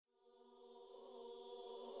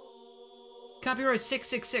Copyright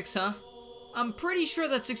 666, huh? I'm pretty sure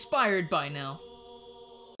that's expired by now.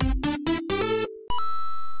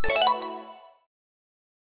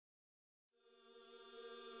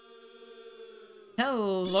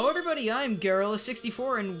 Hello everybody, I'm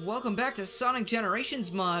Gorilla64 and welcome back to Sonic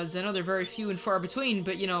Generations mods. I know they're very few and far between,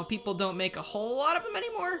 but you know, people don't make a whole lot of them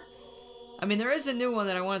anymore. I mean, there is a new one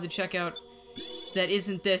that I wanted to check out that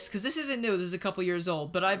isn't this, because this isn't new, this is a couple years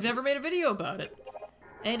old, but I've never made a video about it.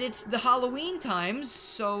 And it's the Halloween times,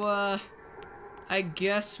 so I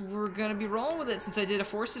guess we're gonna be rolling with it since I did a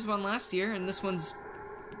Forces one last year, and this one's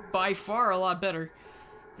by far a lot better.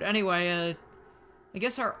 But anyway, I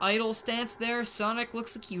guess our idle stance there, Sonic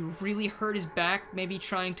looks like he really hurt his back, maybe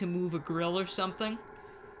trying to move a grill or something.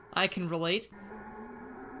 I can relate.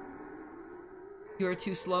 You're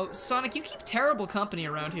too slow. Sonic, you keep terrible company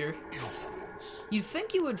around here. You'd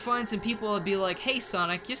think you would find some people that'd be like, hey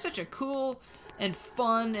Sonic, you're such a cool and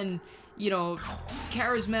fun and, you know,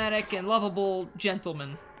 charismatic and lovable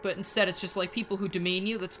gentleman. But instead it's just like people who demean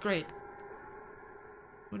you. That's great.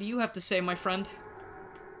 What do you have to say, my friend?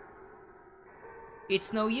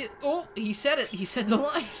 It's no you. Oh, he said it. He said the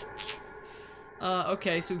line.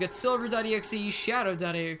 Okay, so we've got Silver.exe,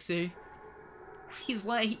 Shadow.exe.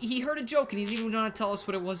 He heard a joke and he didn't even want to tell us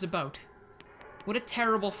what it was about. What a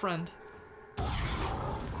terrible friend.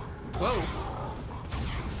 Whoa.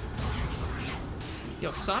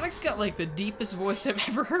 Yo, Sonic's got like the deepest voice I've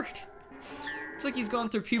ever heard. It's like he's gone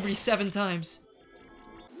through puberty 7 times.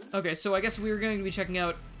 Okay, so I guess we were going to be checking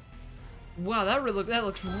out. Wow, that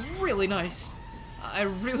looks really nice. I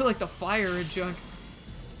really like the fire and junk.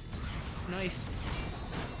 Nice.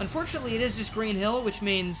 Unfortunately, it is just Green Hill, which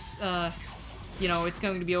means, you know, it's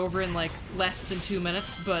going to be over in like less than 2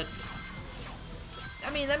 minutes, but I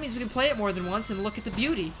mean, that means we can play it more than once and look at the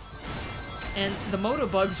beauty. And the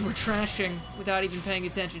motobugs were trashing without even paying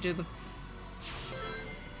attention to them.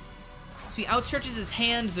 So he outstretches his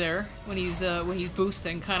hand there when he's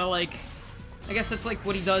boosting, kind of like, I guess that's like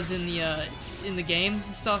what he does in the games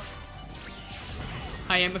and stuff.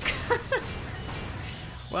 I am a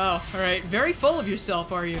wow, alright, very full of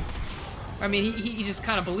yourself, are you? I mean, he just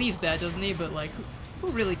kind of believes that, doesn't he? But like,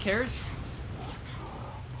 who really cares?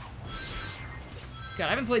 God,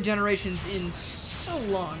 I haven't played Generations in so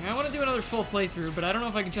long. I want to do another full playthrough, but I don't know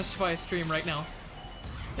if I can justify a stream right now.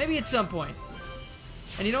 Maybe at some point.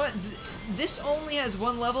 And you know what? This only has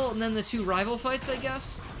 1 level and then the 2 rival fights, I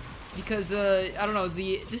guess? Because, I don't know,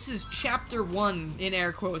 this is Chapter 1, in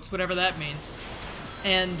air quotes, whatever that means.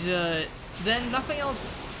 And, then nothing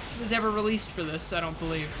else was ever released for this, I don't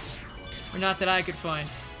believe. Or not that I could find.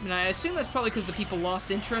 I mean, I assume that's probably because the people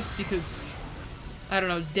lost interest, because, I don't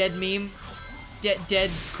know, dead meme? Dead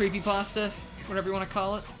creepypasta? Whatever you want to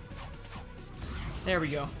call it. There we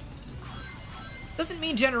go. Doesn't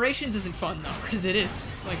mean Generations isn't fun, though, because it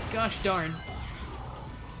is. Like, gosh darn.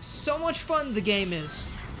 So much fun the game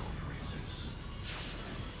is.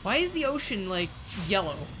 Why is the ocean, like,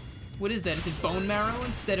 yellow? What is that? Is it bone marrow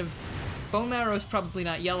instead of... Bone marrow is probably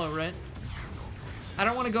not yellow, right? I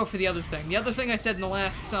don't want to go for the other thing. The other thing I said in the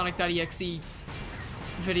last Sonic.exe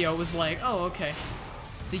video was like, oh, okay.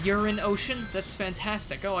 The urine ocean? That's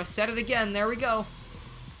fantastic. Oh, I said it again. There we go.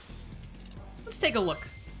 Let's take a look.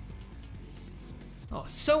 Oh,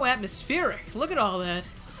 so atmospheric. Look at all that.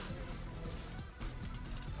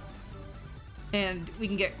 And we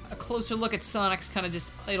can get a closer look at Sonic's kind of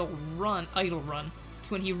just idle run. It's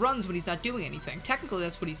when he runs when he's not doing anything. Technically,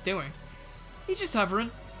 that's what he's doing. He's just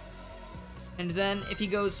hovering. And then, if he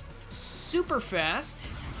goes super fast,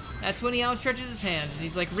 that's when he outstretches his hand. And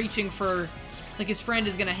he's, like, reaching for... Like, his friend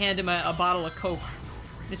is gonna hand him a bottle of Coke.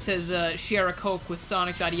 It says, share a Coke with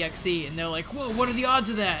Sonic.exe. And they're like, whoa, what are the odds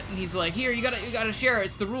of that? And he's like, here, you gotta share it.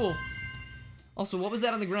 It's the rule. Also, what was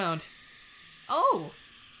that on the ground? Oh!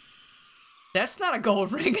 That's not a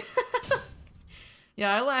gold ring.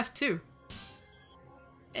 Yeah, I laughed, too.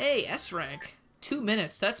 Hey, S rank. 2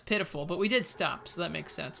 minutes, that's pitiful, but we did stop, so that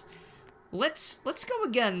makes sense. Let's go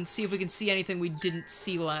again and see if we can see anything we didn't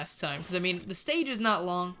see last time, because I mean, the stage is not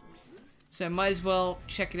long, so I might as well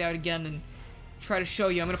check it out again and try to show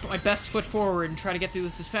you. I'm gonna put my best foot forward and try to get through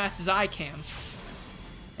this as fast as I can.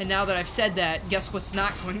 And now that I've said that, guess what's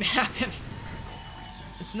not going to happen?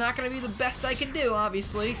 It's not gonna be the best I can do,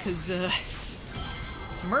 obviously, because,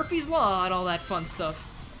 Murphy's Law and all that fun stuff.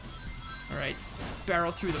 Alright,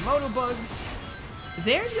 barrel through the motobugs.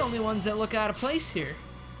 They're the only ones that look out of place here.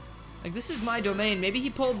 Like, this is my domain. Maybe he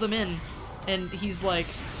pulled them in, and he's like,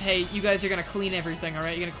 hey, you guys are gonna clean everything,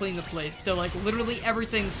 alright? You're gonna clean the place. But they're like, literally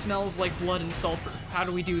everything smells like blood and sulfur. How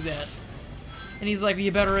do we do that? And he's like,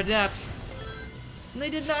 you better adapt. And they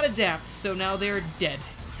did not adapt, so now they're dead.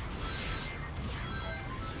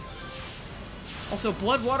 Also,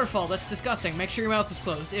 blood waterfall, that's disgusting. Make sure your mouth is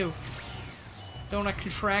closed. Ew. Don't want to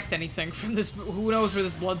contract anything from this. Who knows where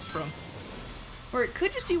this blood's from. Or it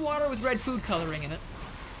could just be water with red food coloring in it.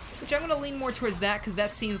 Which I'm going to lean more towards that, because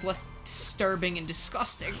that seems less disturbing and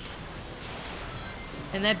disgusting.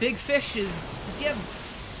 And that big fish does he have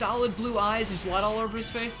solid blue eyes and blood all over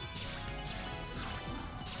his face?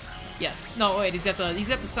 Yes. No, wait, he's got the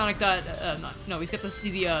Sonic no, he's got the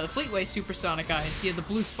Fleetway supersonic eyes. He had the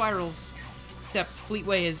blue spirals, except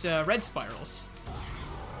Fleetway is red spirals.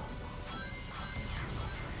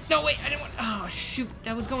 No, wait, I didn't want... Oh, shoot,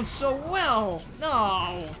 that was going so well!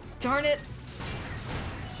 No! Darn it!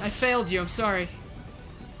 I failed you, I'm sorry.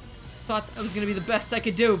 Thought that was gonna be the best I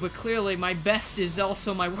could do, but clearly my best is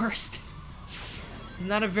also my worst. There's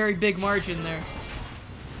not a very big margin there.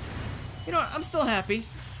 You know what, I'm still happy.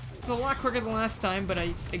 It's a lot quicker than last time, but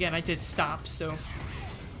I did stop, so...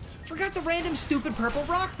 Forgot the random stupid purple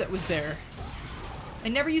rock that was there. I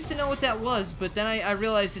never used to know what that was, but then I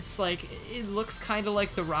realized it's like, it looks kind of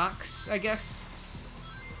like the rocks, I guess.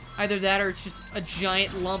 Either that or it's just a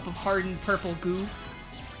giant lump of hardened purple goo.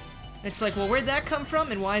 It's like, well, where'd that come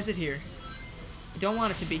from, and why is it here? I don't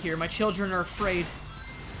want it to be here. My children are afraid.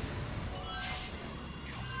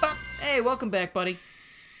 Bop! Hey, welcome back, buddy.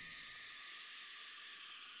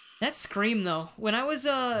 That scream, though. When I was,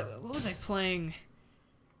 what was I playing?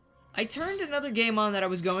 I turned another game on that I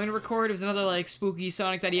was going to record. It was another, like, spooky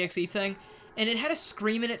Sonic.Exe thing. And it had a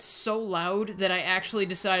scream in it so loud that I actually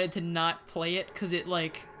decided to not play it, because it,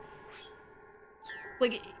 like,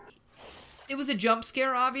 it was a jump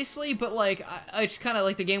scare, obviously, but, like, I just kind of,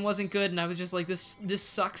 like, the game wasn't good, and I was just like, this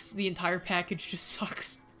sucks. The entire package just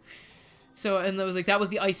sucks. So, and that was, like, that was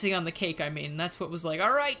the icing on the cake, I mean. That's what was like,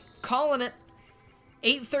 alright, calling it.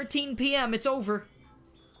 8:13 p.m., it's over.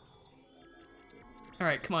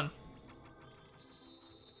 Alright, come on.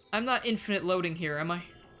 I'm not infinite loading here, am I?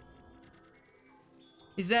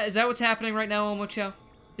 Is that what's happening right now, Omocho?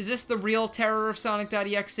 Is this the real terror of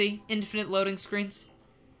Sonic.Exe? Infinite loading screens?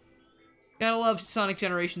 Gotta love Sonic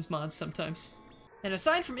Generations mods sometimes. And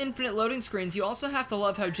aside from infinite loading screens, you also have to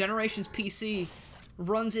love how Generations PC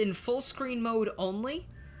runs in full screen mode only.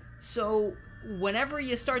 So, whenever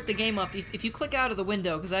you start the game up, if you click out of the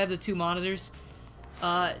window, because I have the two monitors,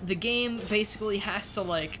 the game basically has to,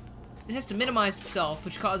 like, it has to minimize itself,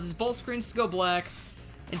 which causes both screens to go black,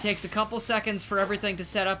 and takes a couple seconds for everything to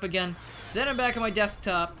set up again. Then I'm back on my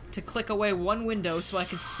desktop to click away one window so I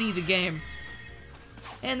can see the game.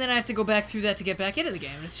 And then I have to go back through that to get back into the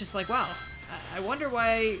game. And it's just like, wow, I wonder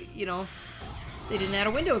why, you know, they didn't add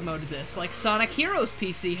a windowed mode to this. Like, Sonic Heroes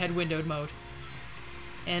PC had windowed mode.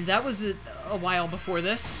 And that was a while before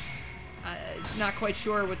this. Not quite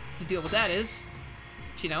sure what the deal with that is.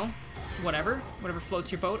 But, you know, whatever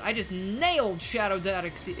floats your boat. I just nailed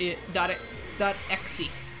Shadow.exe.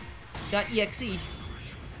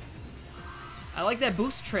 I like that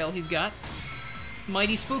boost trail he's got.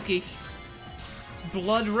 Mighty spooky. It's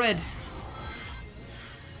blood red.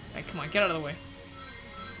 Alright, come on, get out of the way.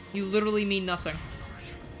 You literally mean nothing.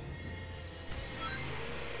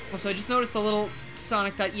 Also, I just noticed the little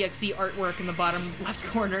Sonic.exe artwork in the bottom left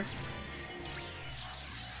corner.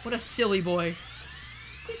 What a silly boy.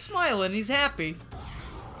 He's smiling, he's happy.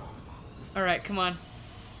 Alright, come on.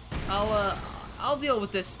 I'll deal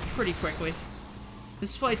with this pretty quickly.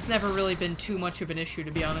 This fight's never really been too much of an issue,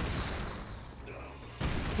 to be honest.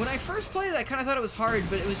 When I first played it, I kind of thought it was hard,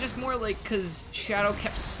 but it was just more like because Shadow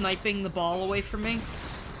kept sniping the ball away from me.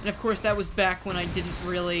 And of course, that was back when I didn't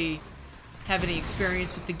really have any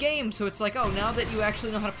experience with the game, so it's like, oh, now that you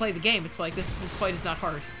actually know how to play the game, it's like, this fight is not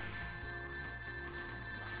hard.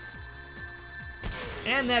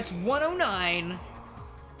 And that's 109.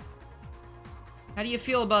 How do you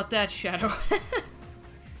feel about that, Shadow?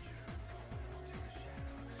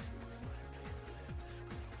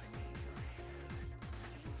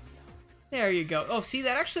 There you go. Oh, see,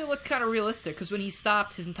 that actually looked kind of realistic, because when he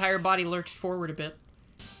stopped, his entire body lurched forward a bit.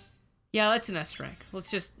 Yeah, that's an S rank.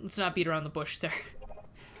 Let's not beat around the bush there.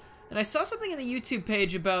 And I saw something in the YouTube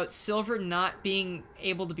page about Silver not being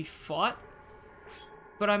able to be fought.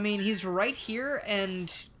 But I mean, he's right here,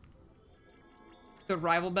 and the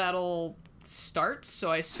rival battle starts,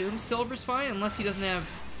 so I assume Silver's fine, unless he doesn't have...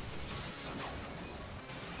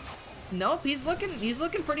 Nope, he's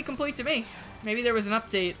looking pretty complete to me. Maybe there was an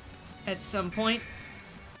update at some point.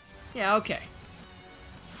 Yeah, okay.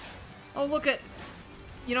 Oh, look at...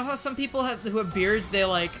 You know how some people who have beards, they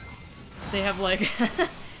have like...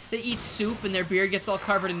 they eat soup and their beard gets all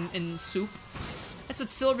covered in soup? That's what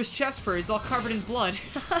Silver's chest fur is, all covered in blood.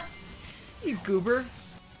 You goober.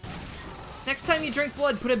 Next time you drink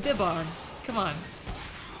blood, put a bib on. Come on.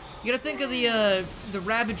 You gotta think of the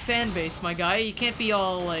rabid fan base, my guy. You can't be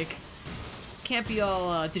all, like...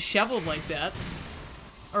 disheveled like that.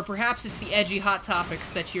 Or perhaps it's the edgy hot topics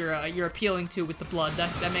that you're appealing to with the blood.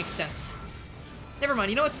 That makes sense. Never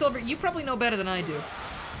mind. You know what, Silver? You probably know better than I do.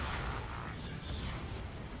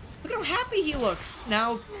 Look at how happy he looks.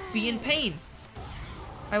 Now, be in pain.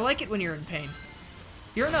 I like it when you're in pain.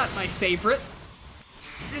 You're not my favorite.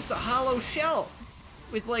 You're just a hollow shell.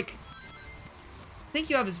 With, like... I think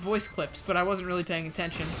you have his voice clips, but I wasn't really paying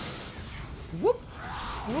attention. Whoop!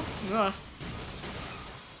 Whoop!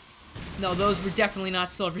 No, those were definitely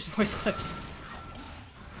not Silver's voice clips.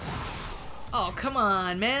 Oh, come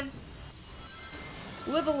on, man.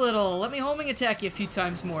 Live a little. Let me homing attack you a few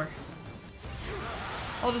times more.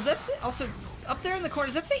 Oh, does that say... Also, up there in the corner,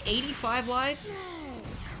 does that say 85 lives?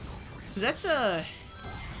 Because that's a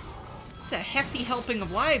hefty helping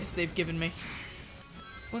of lives they've given me.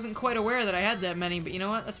 Wasn't quite aware that I had that many, but you know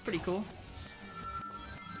what? That's pretty cool.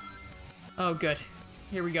 Oh, good.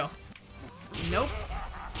 Here we go. Nope.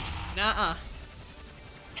 Nuh-uh.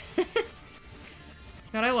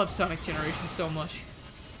 God, I love Sonic Generations so much.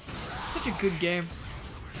 It's such a good game.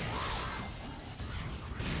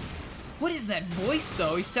 What is that voice,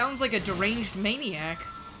 though? He sounds like a deranged maniac.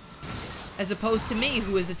 As opposed to me,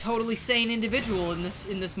 who is a totally sane individual in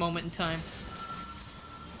this moment in time.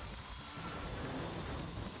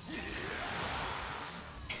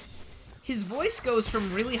 His voice goes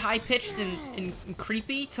from really high-pitched and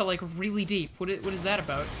creepy to, like, really deep. What is that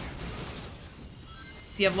about?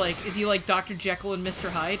 Does he have, like... Is he like Dr. Jekyll and Mr.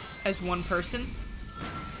 Hyde as one person?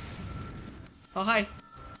 Oh, hi.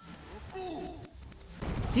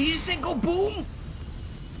 Did he just say go boom?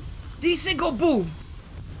 Did he say go boom?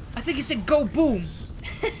 I think he said go boom.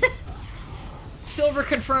 Silver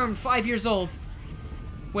confirmed, 5 years old.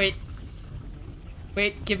 Wait.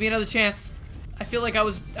 Wait, give me another chance. I feel like I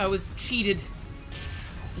was cheated.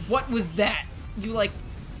 What was that? You, like...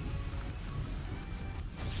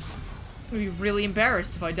 I'd be really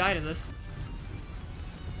embarrassed if I died of this.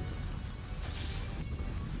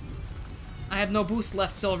 I have no boost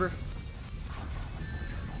left, Silver.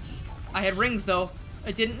 I had rings, though.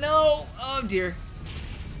 I didn't know. Oh, dear.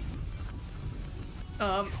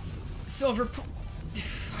 Silver...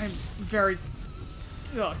 I'm very...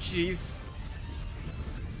 Oh, jeez.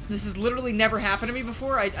 This has literally never happened to me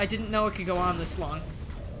before. I didn't know it could go on this long.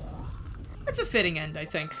 That's a fitting end, I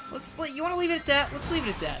think. You want to leave it at that? Let's leave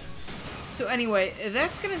it at that. So anyway,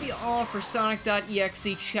 that's going to be all for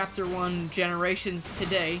Sonic.Exe Chapter 1 Generations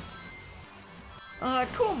today.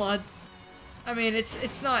 Cool mod. I mean, it's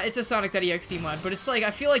a Sonic.Exe mod, but it's like,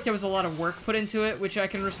 I feel like there was a lot of work put into it, which I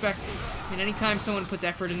can respect. I mean, anytime someone puts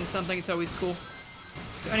effort into something, it's always cool.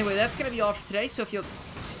 So anyway, that's going to be all for today, so if you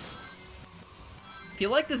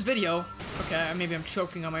like this video, okay, maybe I'm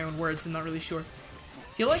choking on my own words, I'm not really sure.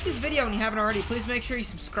 If you like this video and you haven't already, please make sure you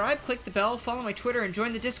subscribe, click the bell, follow my Twitter, and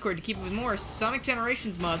join the Discord to keep up with more Sonic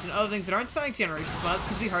Generations mods and other things that aren't Sonic Generations mods,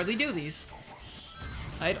 because we hardly do these.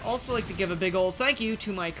 I'd also like to give a big old thank you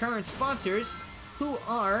to my current sponsors, who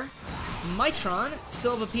are Mitron,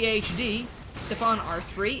 Silva PhD, Stefan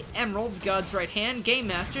R3, Emeralds, God's Right Hand, Game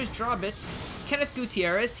Masters, Drawbits, Kenneth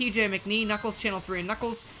Gutierrez, TJ McNee, Knuckles Channel 3 and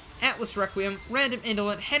Knuckles, Atlas Requiem, Random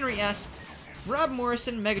Indolent, Henry S., Rob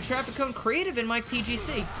Morrison, Mega Traffic Cone, Creative, and Mike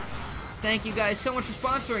TGC. Thank you guys so much for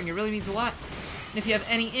sponsoring, it really means a lot. And if you have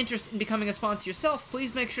any interest in becoming a sponsor yourself,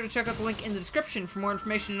 please make sure to check out the link in the description for more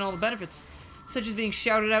information and all the benefits, such as being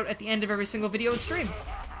shouted out at the end of every single video and stream.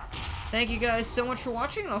 Thank you guys so much for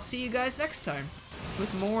watching, and I'll see you guys next time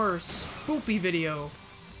with more spoopy video.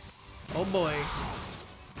 Oh boy.